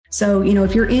So,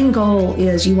 if your end goal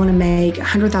is you want to make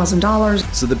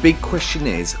 $100,000. So the big question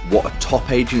is, what are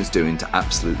top agents doing to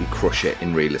absolutely crush it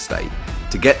in real estate?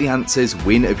 To get the answers,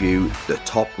 we interview the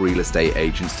top real estate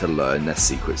agents to learn their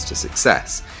secrets to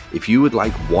success. If you would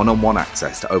like one-on-one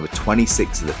access to over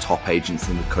 26 of the top agents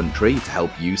in the country to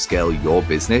help you scale your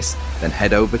business, then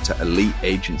head over to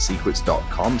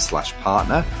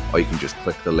eliteagentsecrets.com/partner, or you can just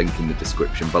click the link in the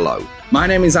description below. My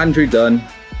name is Andrew Dunn.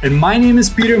 And my name is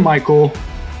Peter Michael.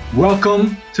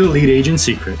 Welcome to Elite Agent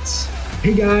Secrets.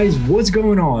 Hey guys, what's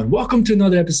going on? Welcome to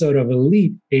another episode of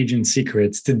Elite Agent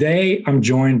Secrets. Today, I'm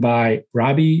joined by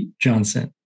Robbie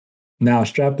Johnson. Now,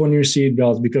 strap on your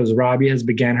seatbelts because Robbie has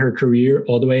began her career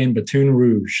all the way in Baton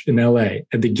Rouge in LA,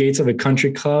 at the gates of a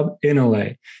country club in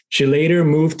LA. She later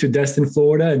moved to Destin,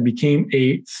 Florida, and became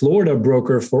a Florida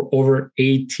broker for over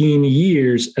 18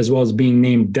 years, as well as being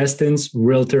named Destin's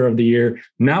Realtor of the Year,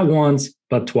 not once,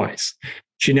 but twice.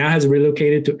 She now has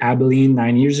relocated to Abilene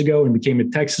 9 years ago and became a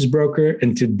Texas broker.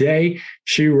 And today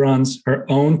she runs her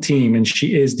own team, and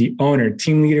she is the owner,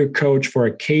 team leader, coach for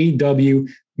a KW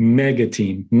mega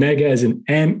team. Mega as in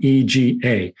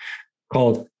MEGA,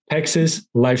 called Texas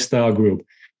Lifestyle Group.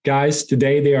 Guys,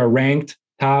 today they are ranked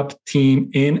top team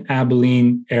in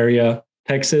Abilene area,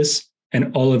 Texas,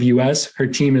 and all of US. Her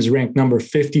team is ranked number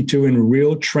 52 in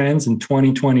Real Trends in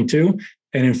 2022.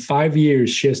 And in 5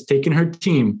 years, she has taken her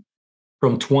team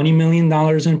from $20 million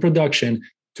in production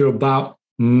to about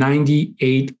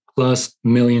 $98+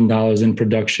 million in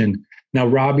production. Now,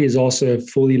 Robbie is also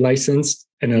fully licensed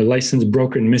and a licensed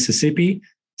broker in Mississippi,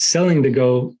 selling the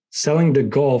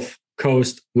Gulf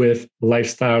Coast with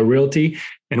Lifestyle Realty.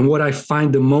 And what I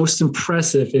find the most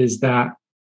impressive is that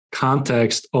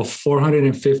context of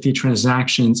 450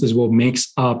 transactions is what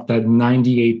makes up that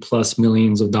 $98+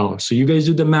 millions of dollars. So you guys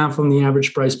do the math on the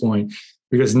average price point,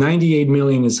 because 98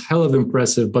 million is hell of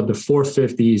impressive, but the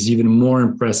 450 is even more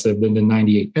impressive than the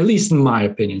 98, at least in my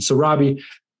opinion. So Robbie,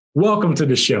 welcome to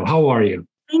the show. How are you?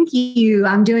 Thank you.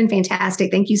 I'm doing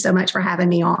fantastic. Thank you so much for having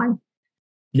me on.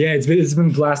 Yeah, it's been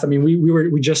a blast. I mean,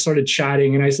 we just started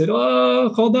chatting and I said,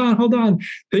 oh, hold on.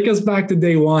 Take us back to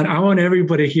day one. I want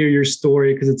everybody to hear your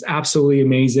story because it's absolutely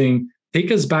amazing.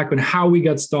 Take us back on how we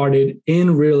got started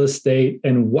in real estate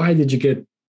and why did you get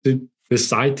to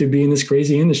decide to be in this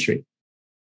crazy industry?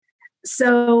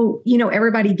 So,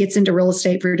 everybody gets into real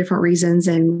estate for different reasons.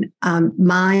 And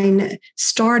mine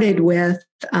started with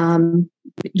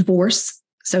divorce.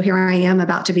 So here I am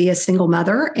about to be a single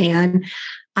mother, and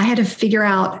I had to figure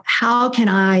out how can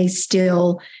I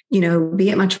still, be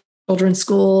at my children's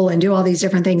school and do all these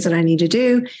different things that I need to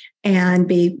do and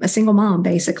be a single mom,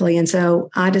 basically. And so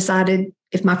I decided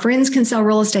if my friends can sell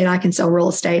real estate, I can sell real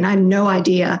estate. And I had no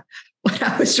idea what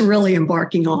I was really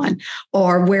embarking on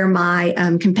or where my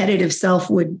competitive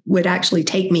self would actually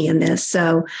take me in this.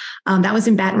 So that was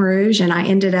in Baton Rouge, and I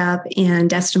ended up in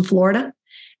Destin, Florida,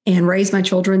 and raised my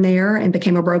children there and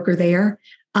became a broker there.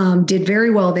 Did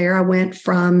very well there. I went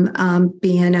from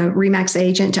being a RE/MAX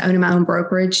agent to owning my own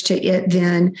brokerage to it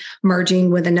then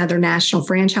merging with another national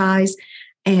franchise.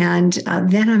 And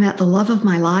then I met the love of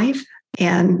my life.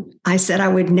 And I said I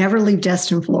would never leave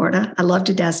Destin, Florida. I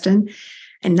loved Destin.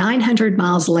 And 900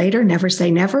 miles later, never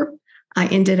say never, I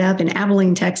ended up in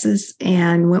Abilene, Texas,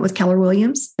 and went with Keller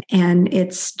Williams. And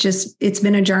it's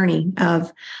been a journey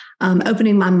of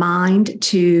opening my mind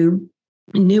to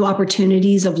new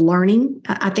opportunities of learning.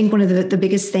 I think one of the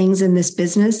biggest things in this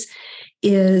business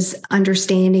is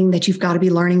understanding that you've got to be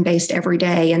learning based every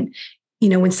day. And,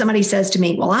 when somebody says to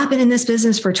me, well, I've been in this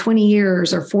business for 20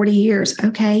 years or 40 years.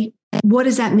 Okay, what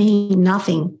does that mean?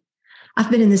 Nothing. I've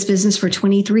been in this business for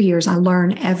 23 years. I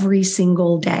learn every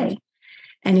single day.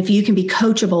 And if you can be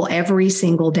coachable every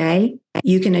single day,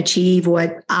 you can achieve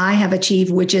what I have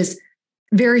achieved, which is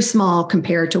very small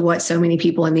compared to what so many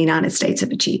people in the United States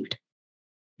have achieved.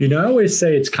 I always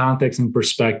say it's context and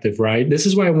perspective, right? This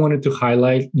is why I wanted to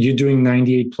highlight you doing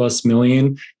 98+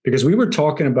 million, because we were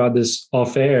talking about this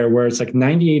off air where it's like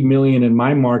 98 million in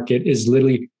my market is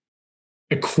literally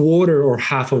a quarter or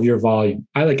half of your volume.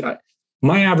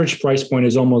 My average price point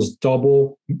is almost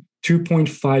double,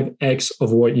 2.5x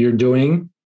of what you're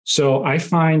doing. So I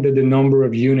find that the number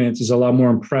of units is a lot more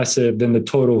impressive than the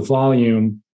total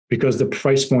volume because the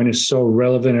price point is so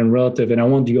relevant and relative. And I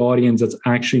want the audience that's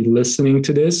actually listening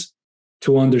to this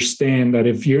to understand that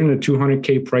if you're in a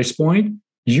 200K price point,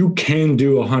 you can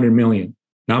do 100 million,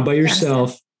 not by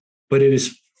yourself, but it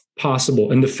is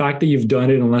possible. And the fact that you've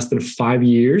done it in less than 5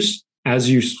 years, as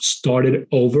you started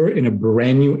over in a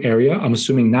brand new area, I'm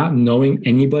assuming not knowing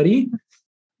anybody,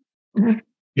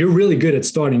 you're really good at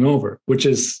starting over, which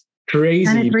is crazy.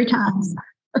 Done it 3 times.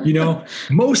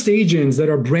 Most agents that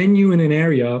are brand new in an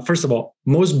area, first of all,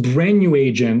 most brand new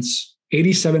agents,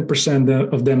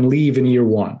 87% of them leave in year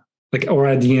one, or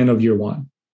at the end of year one.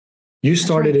 You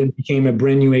started and became a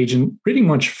brand new agent pretty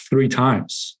much 3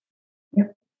 times.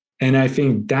 Yep. And I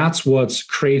think that's what's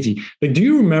crazy. Do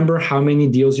you remember how many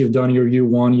deals you've done your year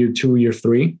 1, year 2, year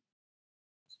 3?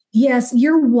 Yes.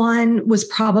 Year 1 was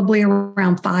probably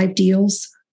around 5 deals.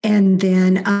 And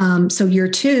then, so year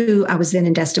 2, I was then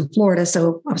in Destin, Florida.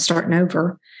 So I was starting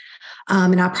over.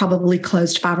 And I probably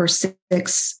closed 5 or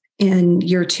 6 in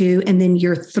year 2. And then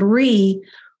year 3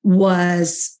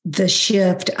 was the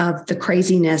shift of the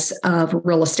craziness of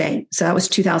real estate. So that was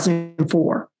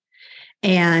 2004.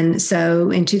 And so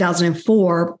in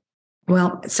 2004,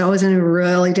 so I was in a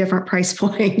really different price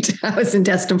point. I was in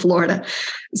Destin, Florida.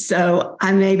 So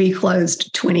I maybe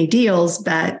closed 20 deals,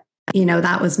 but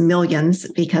that was millions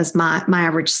because my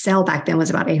average sale back then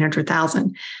was about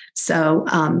 800,000. So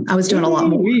I was doing a lot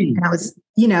more. And I was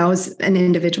an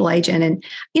individual agent. And,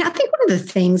 I think one of the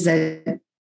things that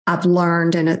I've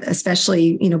learned, and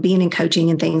especially, being in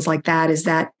coaching and things like that, is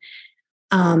that,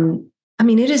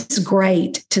 it is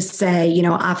great to say,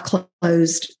 I've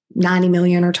closed 90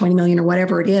 million or 20 million or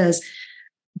whatever it is,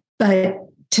 but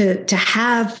to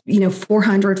have,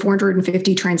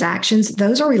 450 transactions,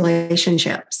 those are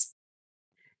relationships.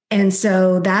 And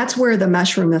so that's where the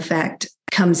mushroom effect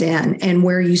comes in, and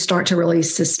where you start to really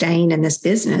sustain in this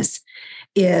business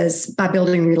is by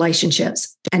building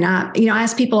relationships. And I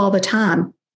ask people all the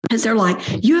time, because they're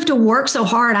like, you have to work so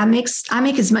hard. I make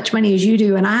as much money as you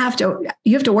do, and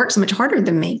you have to work so much harder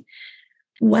than me.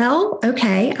 Well,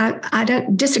 okay, I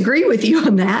don't disagree with you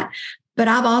on that, but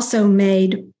I've also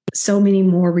made so many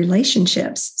more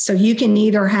relationships. So you can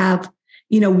either have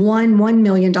 $1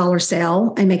 million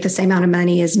sale and make the same amount of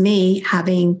money as me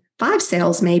having 5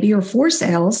 sales, maybe, or 4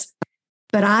 sales,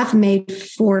 but I've made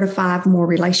 4 to 5 more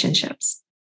relationships.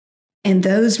 And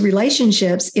those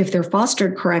relationships, if they're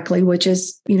fostered correctly, which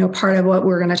is, part of what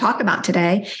we're going to talk about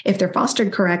today, if they're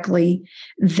fostered correctly,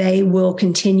 they will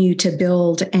continue to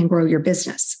build and grow your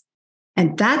business.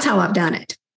 And that's how I've done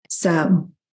it. So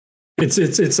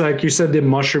It's like you said, the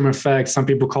mushroom effect. Some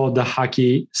people call it the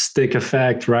hockey stick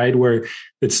effect, right? Where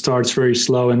it starts very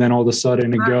slow and then all of a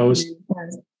sudden it goes.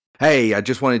 Hey, I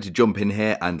just wanted to jump in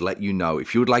here and let you know,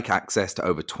 if you would like access to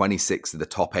over 26 of the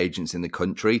top agents in the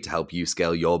country to help you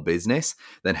scale your business,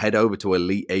 then head over to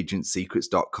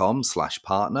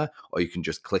eliteagentsecrets.com/partner, or you can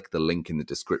just click the link in the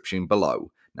description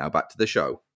below. Now back to the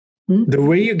show. The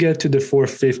way you get to the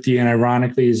 450, and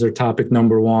ironically is our topic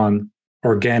number 1,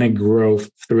 organic growth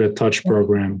through a touch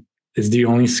program, is the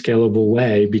only scalable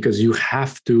way, because you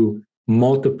have to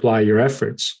multiply your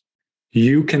efforts.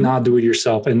 You cannot do it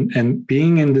yourself. And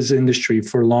being in this industry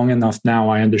for long enough now,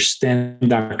 I understand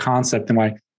that concept, and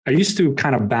why I used to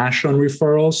kind of bash on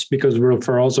referrals, because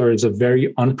referrals is a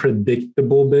very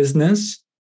unpredictable business.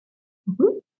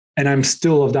 Mm-hmm. And I'm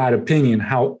still of that opinion.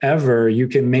 However, you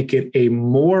can make it a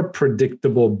more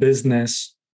predictable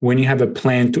business when you have a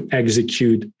plan to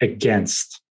execute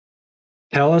against.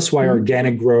 Tell us why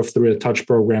organic growth through a touch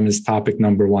program is topic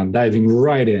number 1, diving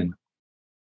right in.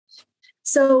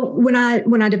 So when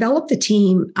I developed the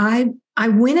team, I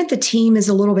went at the team is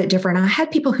a little bit different. I had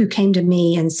people who came to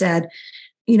me and said,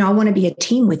 I want to be a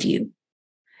team with you.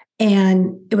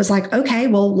 And it was like, okay,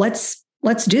 well, let's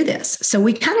do this. So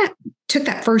we kind of took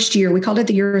that first year, we called it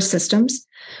the year of systems,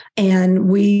 and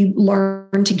we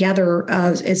learned together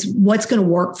is what's going to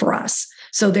work for us.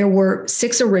 So there were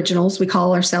 6 originals. We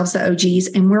call ourselves the OGs,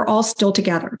 and we're all still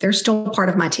together. They're still part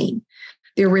of my team,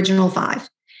 the original 5.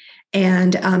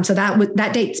 And so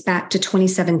that dates back to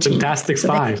 2017. Fantastic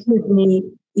 5.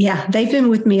 They've been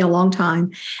with me a long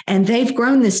time, and they've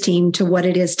grown this team to what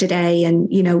it is today. And,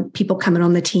 people coming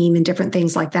on the team and different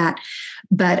things like that.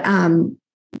 But,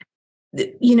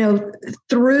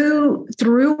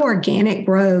 through organic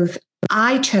growth,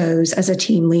 I chose as a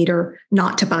team leader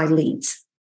not to buy leads.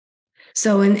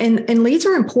 So, and leads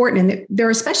are important, and they're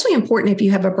especially important if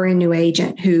you have a brand new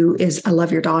agent who is, I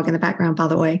love your dog in the background, by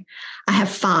the way. I have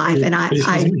 5, and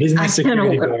he's my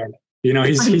security guard.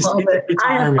 He's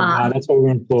retirement now. That's why we're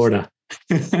in Florida.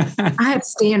 I have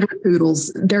standard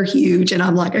poodles. They're huge. And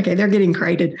I'm like, okay, they're getting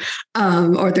crated,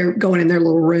 or they're going in their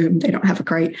little room. They don't have a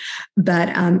crate. But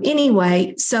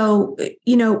anyway, so,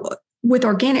 with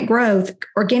organic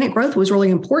growth was really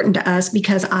important to us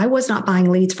because I was not buying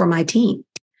leads for my team.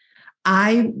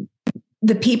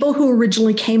 The people who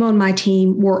originally came on my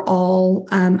team were all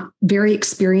very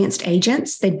experienced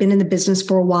agents. They'd been in the business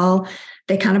for a while.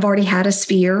 They kind of already had a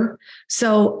sphere.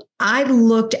 So I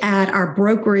looked at our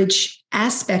brokerage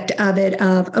aspect of it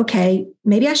of, okay,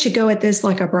 maybe I should go at this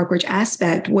like a brokerage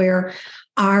aspect where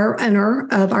our owner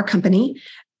of our company,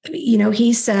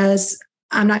 he says,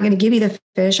 I'm not going to give you the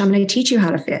fish. I'm going to teach you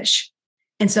how to fish.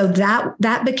 And so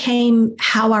that became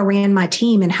how I ran my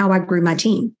team and how I grew my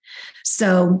team.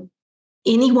 So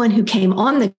anyone who came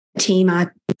on the team, I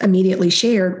immediately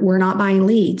shared, we're not buying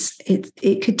leads.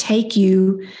 It could take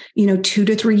you, 2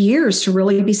 to 3 years to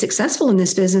really be successful in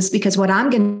this business, because what I'm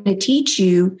going to teach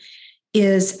you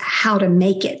is how to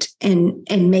make it and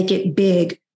make it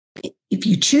big. If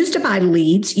you choose to buy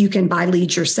leads, you can buy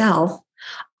leads yourself.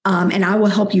 And I will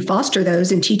help you foster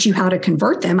those and teach you how to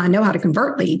convert them. I know how to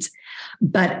convert leads.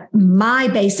 But my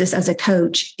basis as a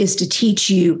coach is to teach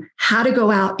you how to go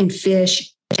out and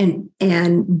fish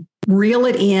and reel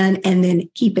it in and then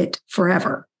keep it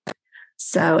forever.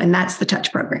 So, and that's the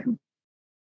touch program.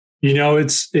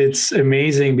 It's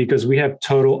amazing because we have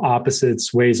total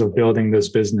opposites ways of building this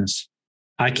business.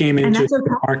 I came into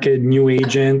the market, new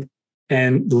agent,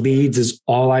 and leads is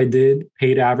all I did.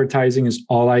 Paid advertising is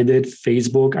all I did.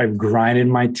 Facebook, I've grinded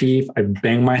my teeth. I've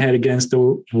banged my head against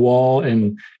the wall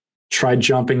and tried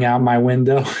jumping out my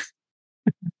window.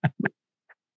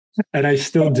 And I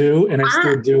still do, and I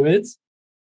still do it.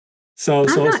 So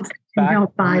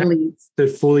don't buy leads. That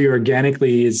fully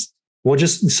organically is,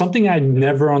 just something I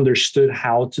never understood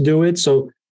how to do it.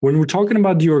 So when we're talking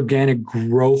about the organic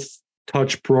growth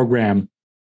touch program,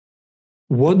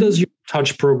 what does your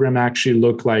touch program actually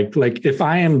look like? Like if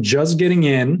I am just getting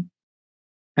in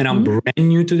and I'm brand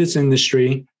new to this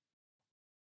industry,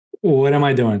 what am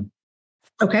I doing?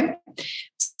 Okay.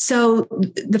 So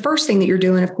the first thing that you're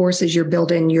doing, of course, is you're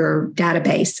building your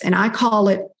database. And I call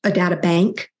it a data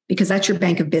bank because that's your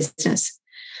bank of business.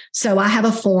 So I have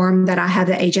a form that I have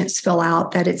the agents fill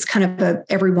out that it's kind of a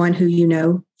everyone who you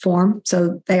know form.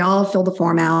 So they all fill the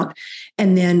form out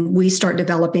and then we start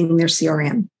developing their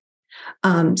CRM.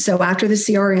 So after the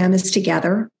CRM is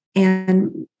together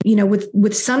and,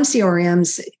 with some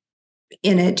CRMs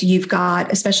in it, you've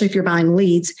got, especially if you're buying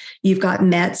leads, you've got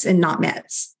Mets and not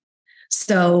Mets.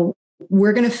 So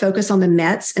we're going to focus on the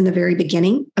Mets in the very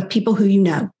beginning of people who you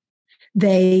know.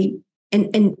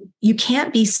 And you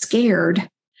can't be scared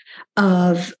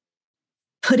of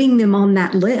putting them on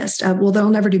that list of, well, they'll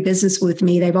never do business with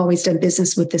me. They've always done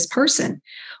business with this person.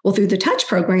 Well, through the touch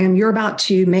program, you're about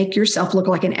to make yourself look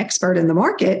like an expert in the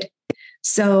market.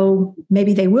 So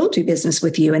maybe they will do business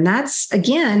with you. And that's,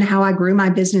 again, how I grew my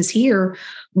business here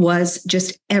was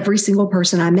just every single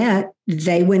person I met,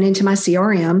 they went into my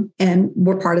CRM and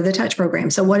were part of the touch program.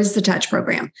 So what is the touch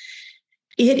program?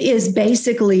 It is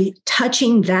basically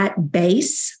touching that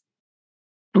base,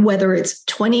 whether it's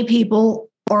 20 people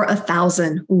or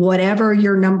 1,000, whatever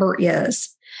your number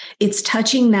is. It's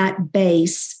touching that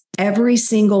base every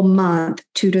single month,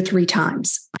 2 to 3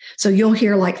 times. So you'll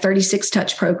hear like 36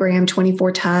 touch program,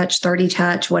 24 touch, 30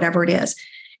 touch, whatever it is.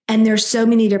 And there's so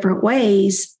many different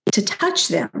ways to touch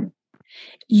them.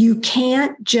 You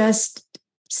can't just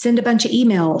send a bunch of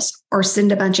emails or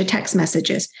send a bunch of text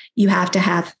messages. You have to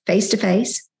have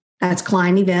face-to-face. That's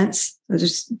client events.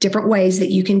 There's different ways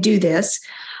that you can do this.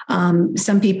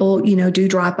 Some people, do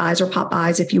drive-bys or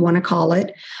pop-bys, if you want to call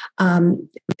it.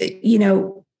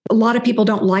 A lot of people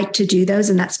don't like to do those,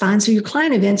 and that's fine. So your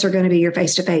client events are going to be your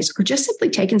face-to-face or just simply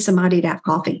taking somebody to have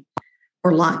coffee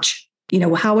or lunch,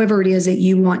 however it is that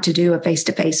you want to do a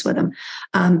face-to-face with them.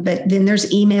 But then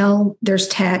there's email, there's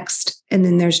text, and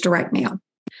then there's direct mail.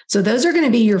 So those are going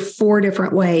to be your 4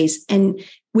 different ways. And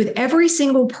with every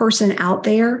single person out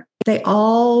there, they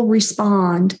all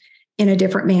respond in a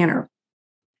different manner.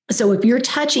 So if you're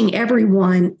touching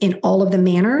everyone in all of the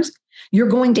manners, you're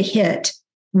going to hit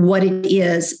what it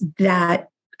is that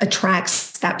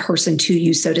attracts that person to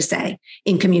you, so to say,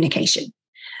 in communication.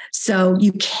 So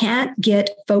you can't get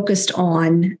focused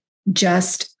on I'm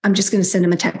just going to send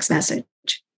them a text message.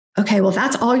 Okay, well, if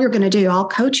that's all you're going to do, I'll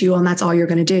coach you on that's all you're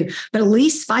going to do. But at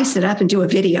least spice it up and do a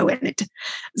video in it.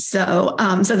 So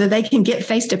that they can get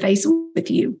face-to-face with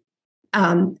you.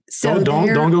 So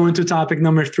don't go into topic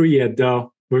number 3 yet,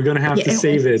 though. We're going to have to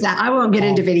save it. I won't get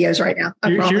into videos right now.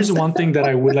 Here's one thing that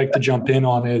I would like to jump in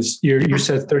on is you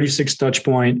said 36 touch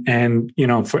point. And,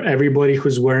 for everybody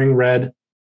who's wearing red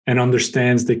and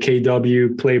understands the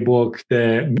KW playbook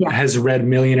that has read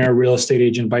Millionaire Real Estate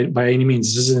Agent by any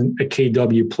means, this isn't a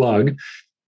KW plug,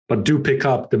 but do pick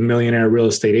up the Millionaire Real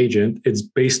Estate Agent. It's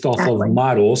based off of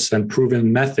models and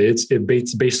proven methods.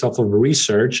 It's based off of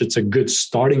research. It's a good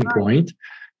starting point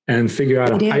and figure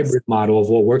out a hybrid model of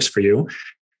what works for you.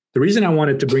 The reason I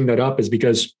wanted to bring that up is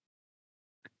because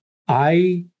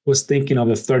I was thinking of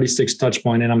a 36 touch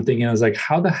point, and I was like,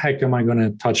 how the heck am I going to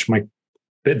touch my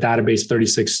database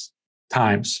 36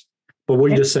 times? But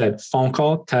what you just said, phone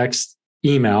call, text,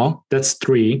 email, that's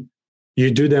 3. You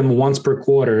do them once per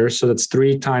quarter. So that's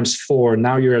 3 times 4.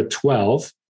 Now you're at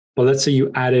 12. But let's say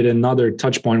you added another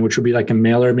touch point, which would be like a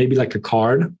mailer, maybe like a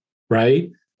card,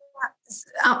 right?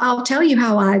 I'll tell you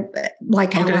how I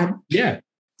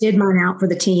did mine out for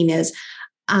the team is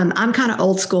I'm kind of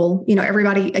old school.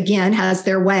 Everybody, again, has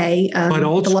their way. But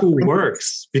old school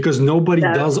works because nobody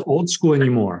does old school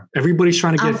anymore. Everybody's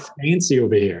trying to get fancy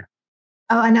over here.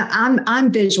 Oh, I know.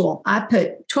 I'm visual. I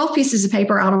put 12 pieces of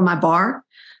paper out on my bar,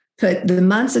 put the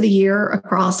months of the year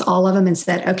across all of them and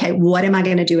said, okay, what am I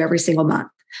going to do every single month?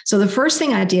 So the first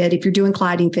thing I did, if you're doing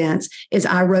client events, is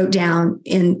I wrote down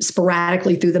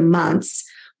sporadically through the months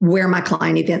where my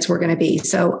client events were going to be.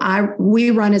 So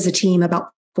we run as a team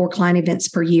about 4 client events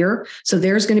per year. So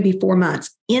there's going to be 4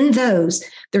 months. In those,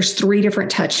 there's 3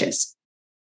 different touches.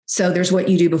 So there's what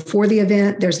you do before the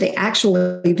event, there's the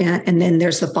actual event, and then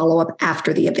there's the follow-up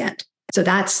after the event. So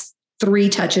that's 3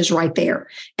 touches right there.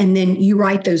 And then you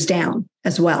write those down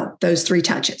as well, those 3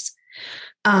 touches.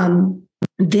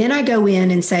 Then I go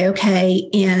in and say, okay,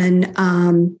 in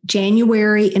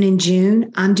January and in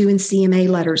June, I'm doing CMA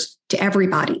letters to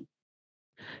everybody.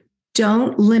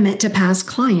 Don't limit to past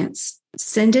clients.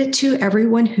 Send it to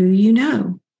everyone who you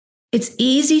know. It's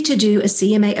easy to do a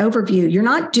CMA overview. You're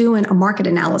not doing a market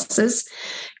analysis.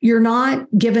 You're not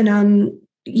giving them,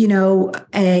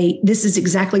 this is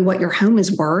exactly what your home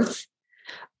is worth.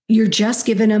 You're just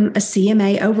giving them a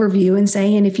CMA overview and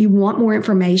saying, if you want more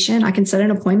information, I can set an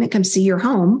appointment, come see your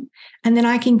home, and then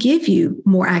I can give you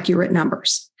more accurate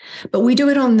numbers. But we do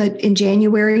it in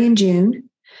January and June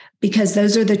because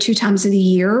those are the 2 times of the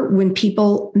year when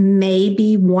people may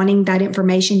be wanting that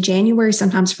information. January,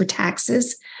 sometimes for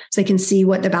taxes, so they can see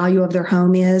what the value of their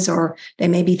home is, or they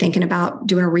may be thinking about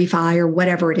doing a refi or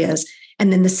whatever it is.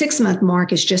 And then the 6-month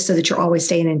mark is just so that you're always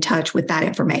staying in touch with that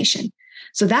information.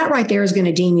 So that right there is going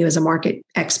to deem you as a market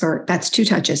expert. That's 2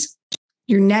 touches.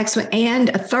 Your next one, and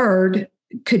a third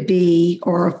could be,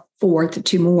 or a fourth,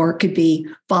 2 more could be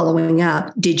following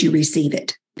up. Did you receive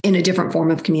it in a different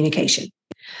form of communication?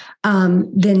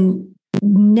 Then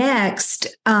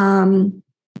next,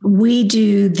 we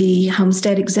do the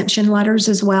homestead exemption letters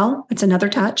as well. It's another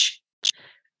touch.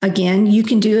 Again, you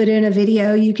can do it in a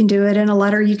video, you can do it in a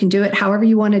letter, you can do it however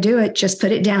you want to do it. Just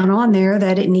put it down on there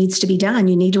that it needs to be done.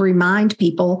 You need to remind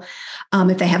people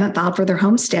if they haven't filed for their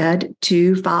homestead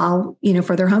to file,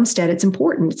 for their homestead. It's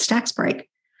important. It's tax break.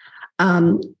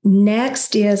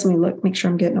 Next is, let me look, make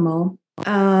sure I'm getting them all.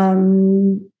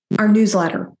 Our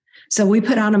newsletter. So we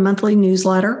put out a monthly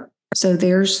newsletter. So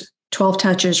there's 12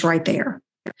 touches right there.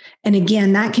 And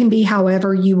again, that can be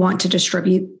however you want to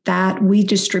distribute that. We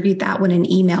distribute that one in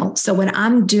email. So when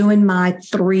I'm doing my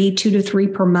 2 to 3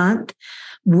 per month,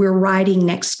 we're writing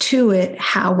next to it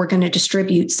how we're going to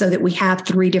distribute so that we have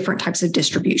 3 different types of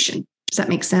distribution. Does that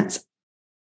make sense?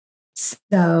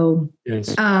 So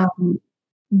yes.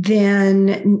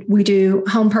 Then we do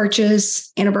home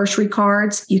purchase, anniversary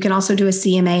cards. You can also do a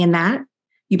CMA in that.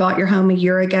 You bought your home a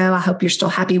year ago. I hope you're still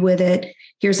happy with it.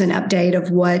 Here's an update of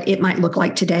what it might look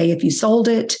like today if you sold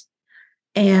it.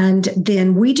 And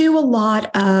then we do a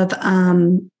lot of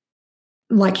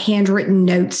like handwritten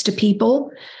notes to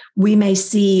people. We may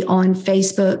see on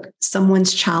Facebook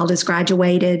someone's child has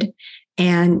graduated,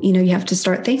 and you have to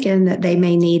start thinking that they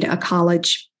may need a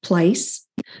college place.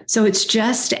 So it's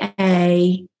just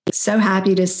so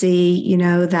happy to see,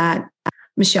 that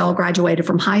Michelle graduated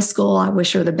from high school. I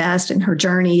wish her the best in her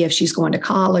journey if she's going to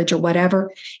college or whatever.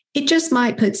 It just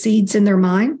might put seeds in their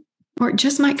mind, or it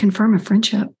just might confirm a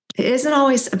friendship. It isn't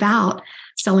always about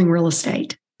selling real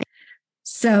estate.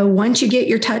 So once you get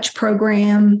your touch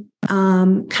program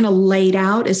kind of laid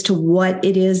out as to what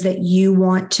it is that you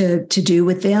want to do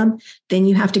with them, then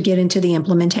you have to get into the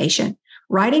implementation.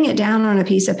 Writing it down on a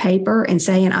piece of paper and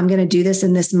saying, I'm going to do this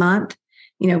in this month.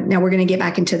 Now we're going to get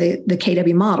back into the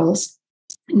KW models.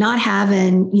 Not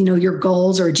having, your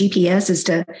goals or a GPS as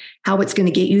to how it's going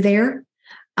to get you there.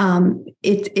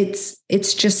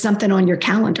 It's just something on your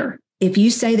calendar. If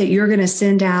you say that you're going to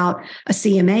send out a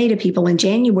CMA to people in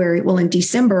January, well, in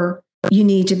December, you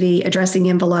need to be addressing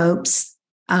envelopes,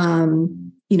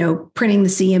 printing the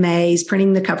CMAs,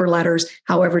 printing the cover letters,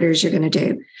 however it is you're going to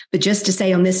do. But just to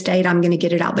say on this date, I'm going to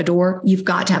get it out the door, you've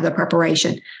got to have the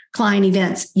preparation. Client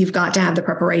events, you've got to have the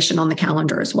preparation on the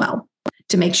calendar as well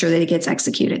to make sure that it gets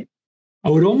executed. I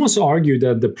would almost argue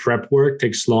that the prep work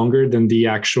takes longer than the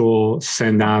actual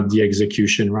send out, the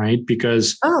execution, right?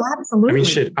 Because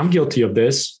absolutely. I'm guilty of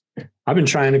this. I've been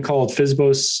trying to call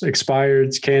FSBOs,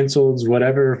 expireds, canceled,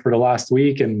 whatever for the last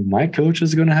week. And my coach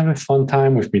is going to have a fun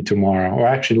time with me tomorrow, or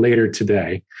actually later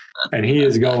today. And he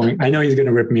is going, I know he's going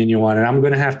to rip me a new one, and I'm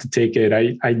going to have to take it.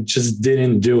 I just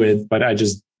didn't do it, but I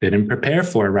just didn't prepare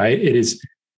for it. Right.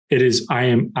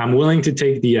 I'm willing to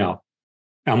take the L.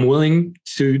 I'm willing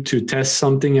to test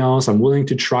something else. I'm willing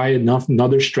to try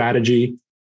another strategy.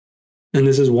 And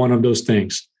this is one of those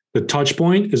things. The touch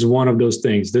point is one of those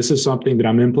things. This is something that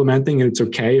I'm implementing, and it's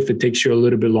okay if it takes you a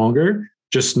little bit longer.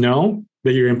 Just know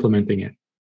that you're implementing it.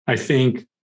 I think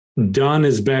done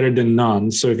is better than none.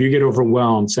 So if you get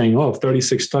overwhelmed saying,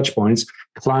 36 touch points,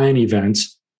 client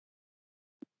events,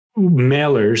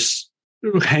 mailers,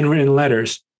 handwritten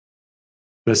letters,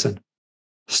 listen,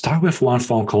 start with one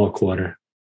phone call a quarter.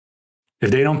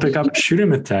 If they don't pick up, shoot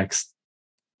them a text.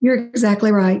 You're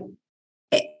exactly right.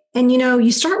 And,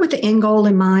 you start with the end goal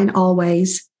in mind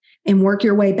always and work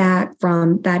your way back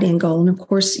from that end goal. And of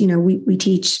course, we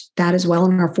teach that as well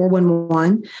in our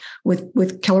 411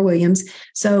 with Keller Williams.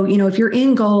 So, if your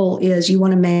end goal is you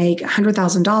want to make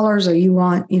 $100,000 or you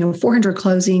want, 400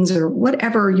 closings or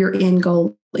whatever your end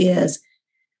goal is,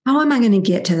 how am I going to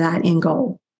get to that end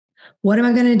goal? What am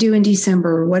I going to do in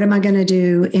December? What am I going to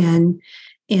do in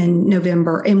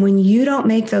November? And when you don't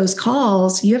make those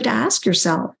calls, you have to ask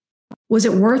yourself, was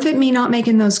it worth it me not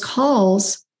making those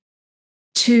calls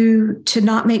to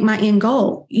not make my end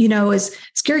goal? As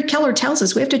Gary Keller tells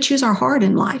us, we have to choose our heart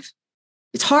in life.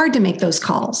 It's hard to make those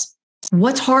calls.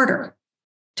 What's harder,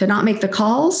 to not make the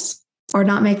calls or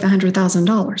not make the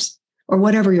 $100,000 or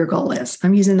whatever your goal is?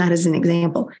 I'm using that as an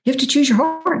example. You have to choose your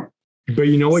heart. But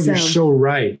you know what? You're so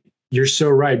right. You're so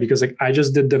right, because I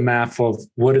just did the math of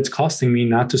what it's costing me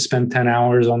not to spend 10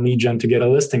 hours on lead gen to get a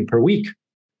listing per week.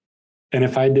 And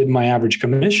if I did my average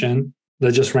commission,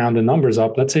 let's just round the numbers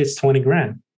up. Let's say it's 20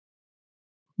 grand.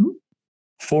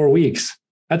 4 weeks.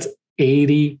 That's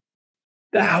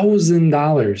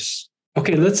 $80,000.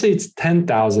 Okay, let's say it's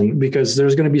 10,000, because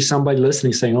there's going to be somebody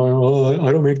listening saying, oh,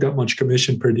 I don't make that much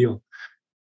commission per deal.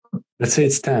 Let's say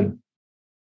it's 10.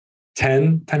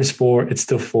 10 times 4, it's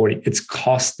still 40. It's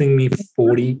costing me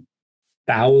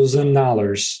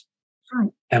 $40,000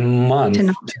 a month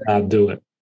to not do it.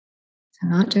 To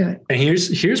not do it. And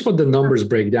here's what the numbers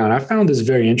break down. I found this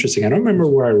very interesting. I don't remember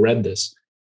where I read this,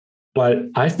 but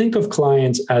I think of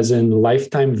clients as in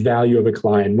lifetime value of a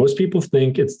client. Most people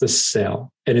think it's the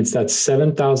sale, and it's that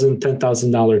 $7,000,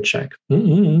 $10,000 check.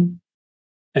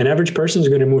 An average person is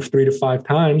going to move 3 to 5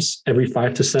 times every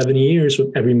 5 to 7 years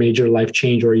with every major life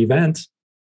change or event.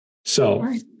 So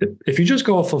if you just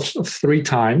go off of 3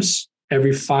 times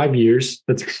every 5 years,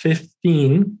 that's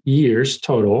 15 years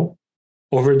total.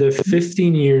 Over the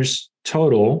 15 years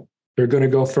total, they're going to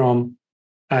go from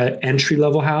an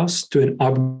entry-level house to an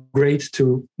upgrade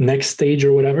to next stage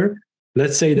or whatever.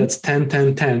 Let's say that's 10,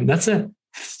 10, 10. That's a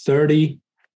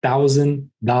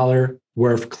 $30,000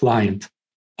 worth client.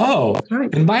 Oh,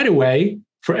 and by the way,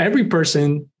 for every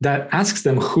person that asks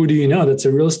them, who do you know that's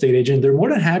a real estate agent, they're more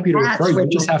than happy to refer you. You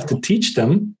just have to teach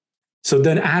them. So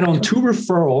then add on 2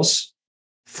 referrals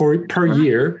per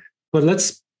year. But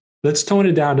let's tone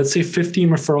it down. Let's say 15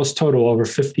 referrals total over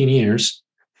 15 years,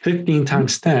 15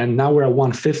 times 10. Now we're at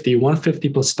 150, 150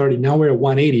 plus 30. Now we're at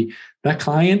 180. That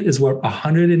client is worth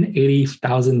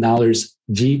 $180,000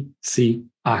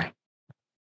 GCI.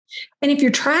 And if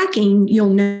you're tracking, you'll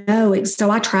know. So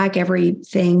I track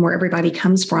everything where everybody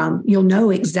comes from. You'll know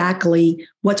exactly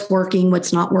what's working,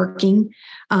 what's not working.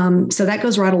 So that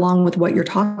goes right along with what you're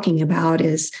talking about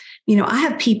is, I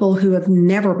have people who have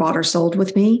never bought or sold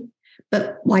with me.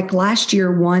 But like last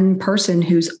year, one person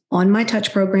who's on my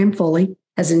touch program fully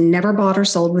has never bought or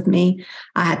sold with me.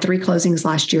 I had 3 closings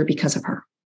last year because of her.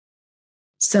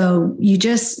 So you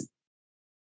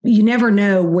never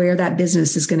know where that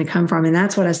business is going to come from. And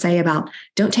that's what I say about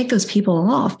don't take those people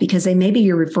off, because they may be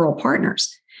your referral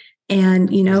partners.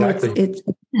 And, exactly.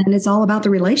 It's all about the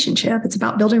relationship. It's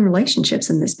about building relationships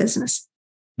in this business.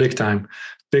 Big time,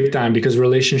 because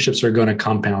relationships are going to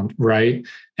compound, right?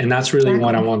 And that's really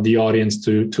what I want the audience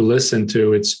to listen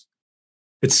to. It's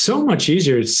so much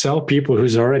easier to sell people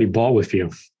who's already bought with you.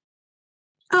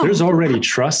 There's already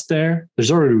trust there.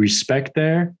 There's already respect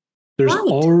there. There's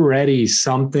already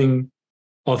something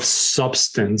of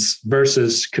substance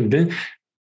versus convince.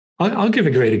 I'll give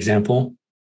a great example.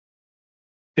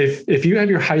 If you have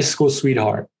your high school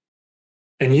sweetheart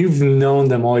and you've known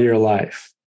them all your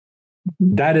life,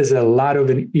 that is a lot of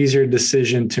an easier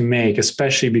decision to make,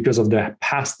 especially because of the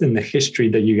past and the history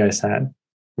that you guys had.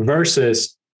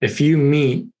 Versus if you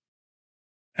meet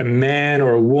a man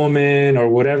or a woman or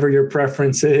whatever your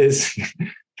preference is,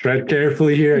 tread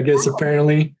carefully here, I guess,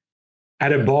 apparently.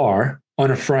 at a bar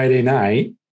on a Friday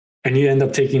night and you end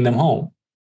up taking them home.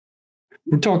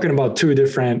 We're talking about two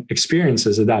different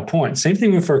experiences at that point. Same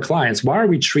thing with our clients. Why are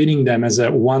we treating them as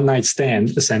a one-night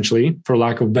stand, essentially, for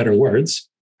lack of better words,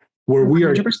 where we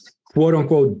are 100%. Quote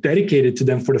unquote dedicated to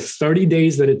them for the 30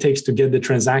 days that it takes to get the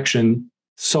transaction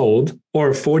sold,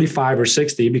 or 45 or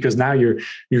 60, because now you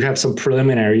have some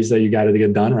preliminaries that you got to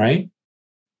get done, right?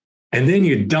 And then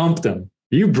you dump them.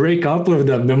 You break up with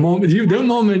them. The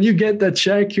moment you get that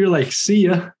check, you're like, see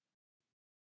ya.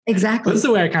 Exactly. That's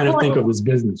the way I kind of think of this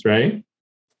business, right?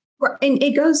 And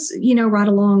it goes, right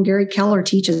along. Gary Keller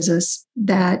teaches us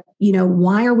that,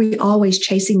 why are we always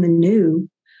chasing the new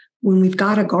when we've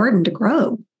got a garden to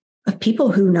grow of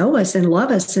people who know us and love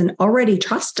us and already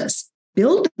trust us?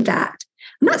 Build that.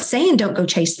 I'm not saying don't go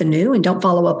chase the new and don't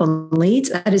follow up on leads.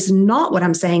 That is not what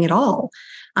I'm saying at all.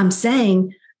 I'm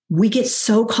saying we get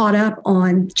so caught up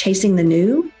on chasing the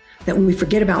new that we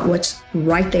forget about what's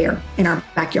right there in our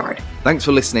backyard. Thanks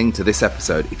for listening to this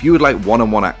episode. If you would like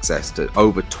one-on-one access to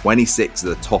over 26 of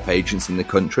the top agents in the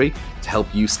country to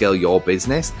help you scale your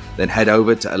business, then head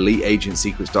over to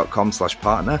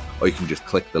eliteagentsecrets.com/partner, or you can just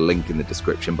click the link in the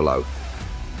description below.